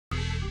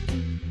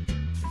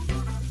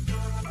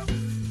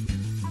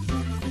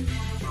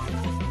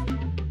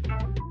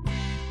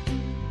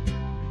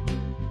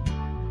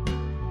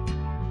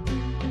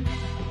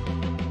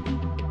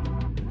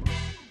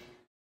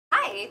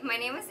Hi, my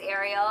name is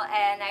Arielle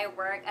and I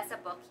work as a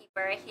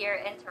bookkeeper here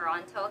in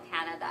Toronto,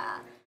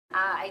 Canada.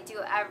 I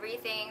do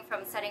everything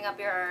from setting up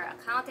your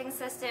accounting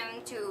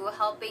system to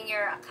helping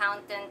your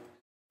accountant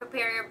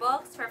prepare your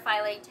books for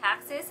filing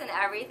taxes and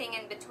everything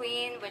in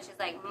between, which is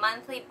like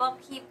monthly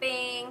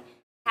bookkeeping,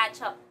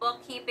 catch up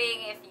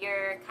bookkeeping if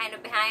you're kind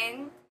of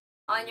behind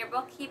on your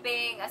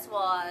bookkeeping, as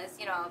well as,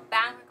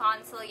 bank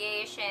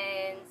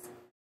reconciliations,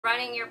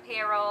 running your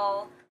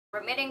payroll,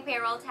 remitting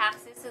payroll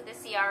taxes to the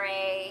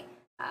CRA,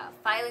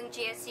 filing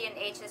GST and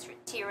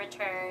HST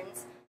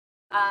returns.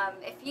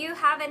 If you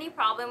have any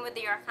problem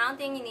with your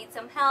accounting, you need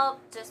some help,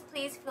 just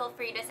please feel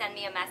free to send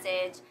me a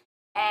message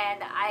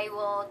and I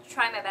will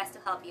try my best to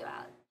help you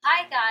out.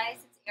 Hi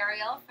guys, it's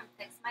Arielle from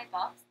Fix My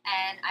Books,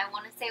 and I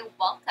want to say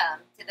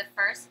welcome to the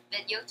first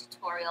video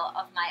tutorial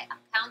of my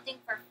Accounting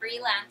for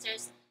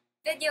Freelancers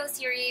video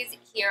series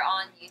here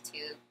on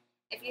YouTube.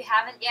 If you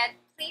haven't yet,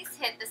 please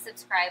hit the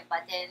subscribe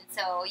button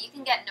so you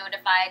can get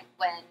notified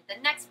when the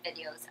next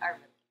videos are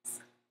released.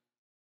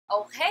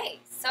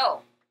 Okay,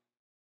 so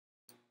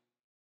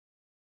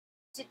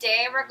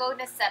today we're going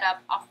to set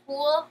up a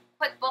whole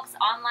Quickbooks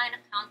Online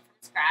account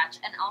from scratch,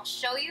 and I'll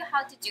show you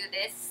how to do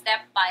this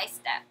step by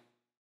step.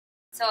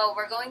 So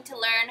we're going to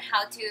learn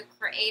how to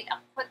create a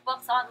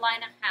Quickbooks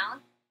Online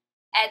account,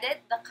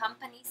 edit the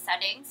company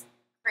settings,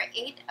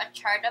 create a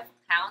chart of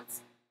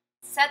accounts,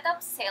 set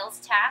up sales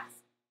tax,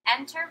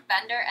 enter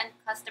vendor and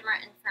customer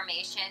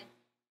information,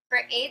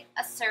 create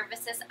a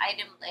services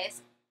item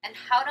list, and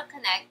how to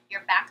connect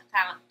your bank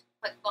account to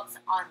Quickbooks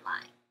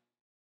Online.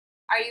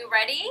 Are you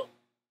ready?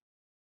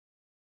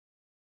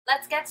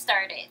 Let's get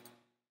started.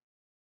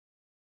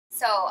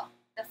 So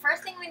the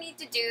first thing we need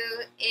to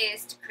do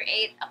is to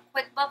create a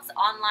Quickbooks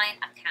Online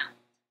account.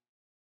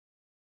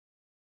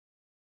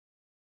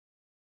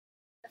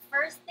 The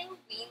first thing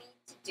we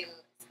need to do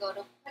is go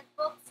to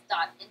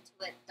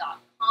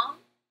quickbooks.intuit.com,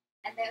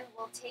 and then it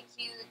will take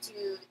you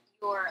to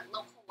your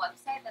local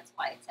website. That's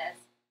why it says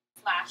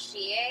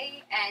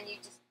 /CA, and you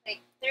just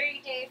click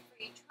 30-day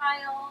free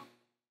trial.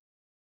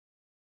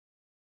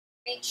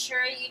 Make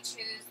sure you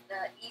choose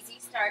the Easy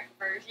Start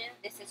version.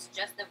 This is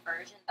just the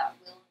version that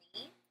we'll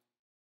need.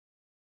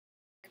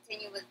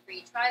 Continue with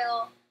free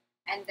trial,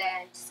 and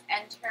then just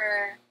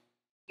enter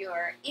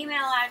your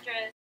email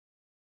address.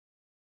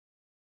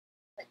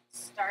 Click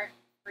Start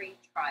Free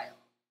Trial.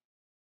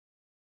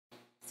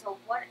 So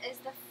what is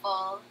the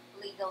full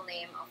legal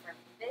name of our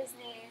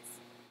business?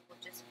 We'll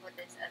just put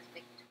this as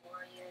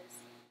Victoria's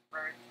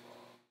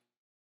Virtual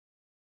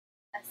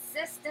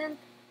Assistant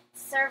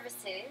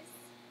Services.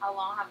 How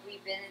long have we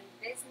been in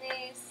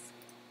business?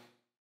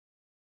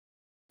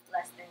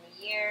 Less than a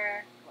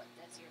year. What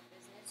does your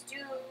business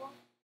do?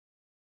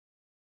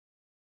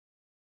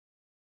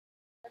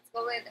 Let's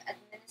go with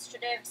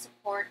administrative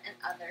support and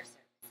other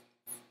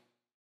services.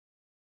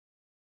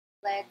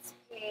 Let's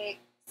pick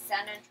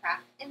send and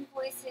track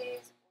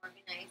invoices,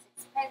 organize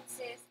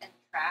expenses, and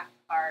track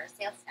our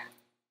sales tax.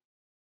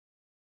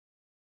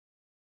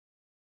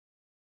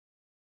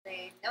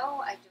 Say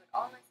no, I do it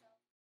all myself.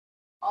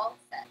 All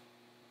set.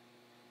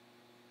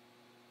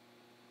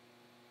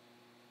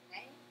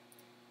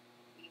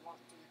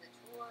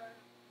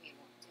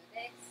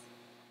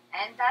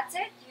 And that's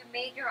it. You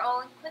made your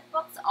own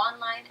Quickbooks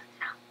Online account.